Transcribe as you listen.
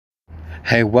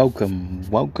Hey, welcome.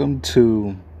 Welcome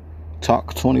to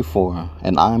Talk 24,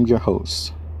 and I'm your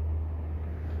host.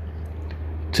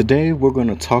 Today, we're going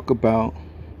to talk about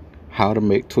how to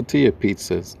make tortilla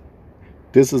pizzas.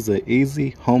 This is an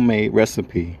easy homemade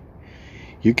recipe.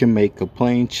 You can make a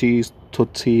plain cheese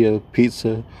tortilla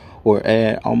pizza or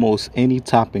add almost any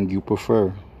topping you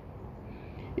prefer.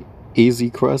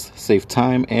 Easy crust, save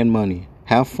time and money.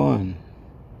 Have fun.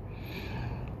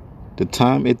 The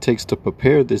time it takes to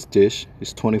prepare this dish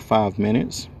is 25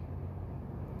 minutes.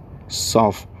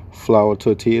 Soft flour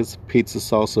tortillas, pizza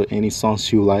sauce or any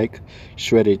sauce you like,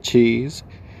 shredded cheese.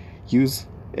 Use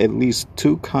at least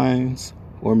 2 kinds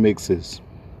or mixes.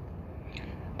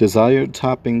 Desired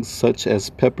toppings such as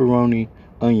pepperoni,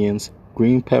 onions,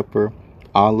 green pepper,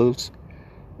 olives,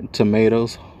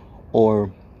 tomatoes,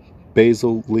 or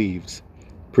basil leaves.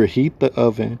 Preheat the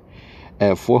oven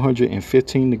at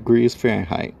 415 degrees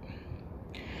Fahrenheit.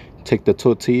 Take the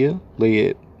tortilla, lay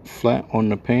it flat on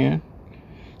the pan.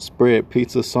 Spread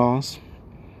pizza sauce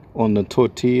on the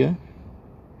tortilla.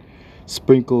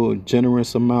 Sprinkle a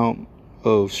generous amount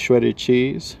of shredded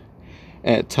cheese.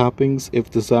 Add toppings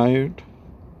if desired.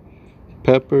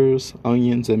 Peppers,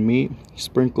 onions, and meat.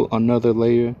 Sprinkle another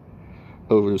layer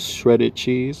of shredded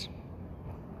cheese.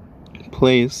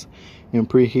 Place in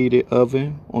preheated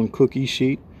oven on cookie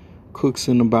sheet. Cooks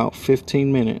in about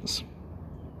 15 minutes.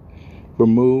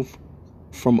 Remove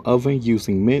from oven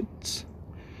using mitts.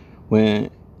 When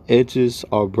edges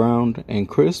are browned and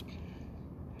crisp,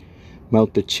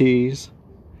 melt the cheese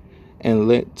and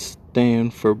let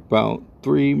stand for about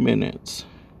 3 minutes.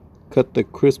 Cut the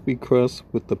crispy crust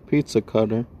with the pizza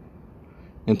cutter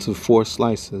into 4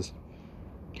 slices.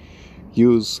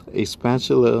 Use a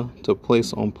spatula to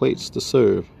place on plates to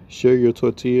serve. Share your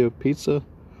tortilla pizza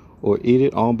or eat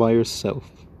it all by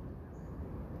yourself.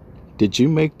 Did you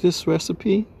make this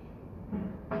recipe?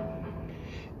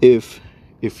 If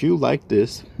you like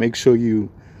this, make sure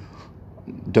you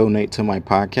donate to my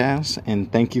podcast,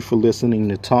 and thank you for listening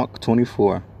to Talk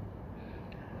 24.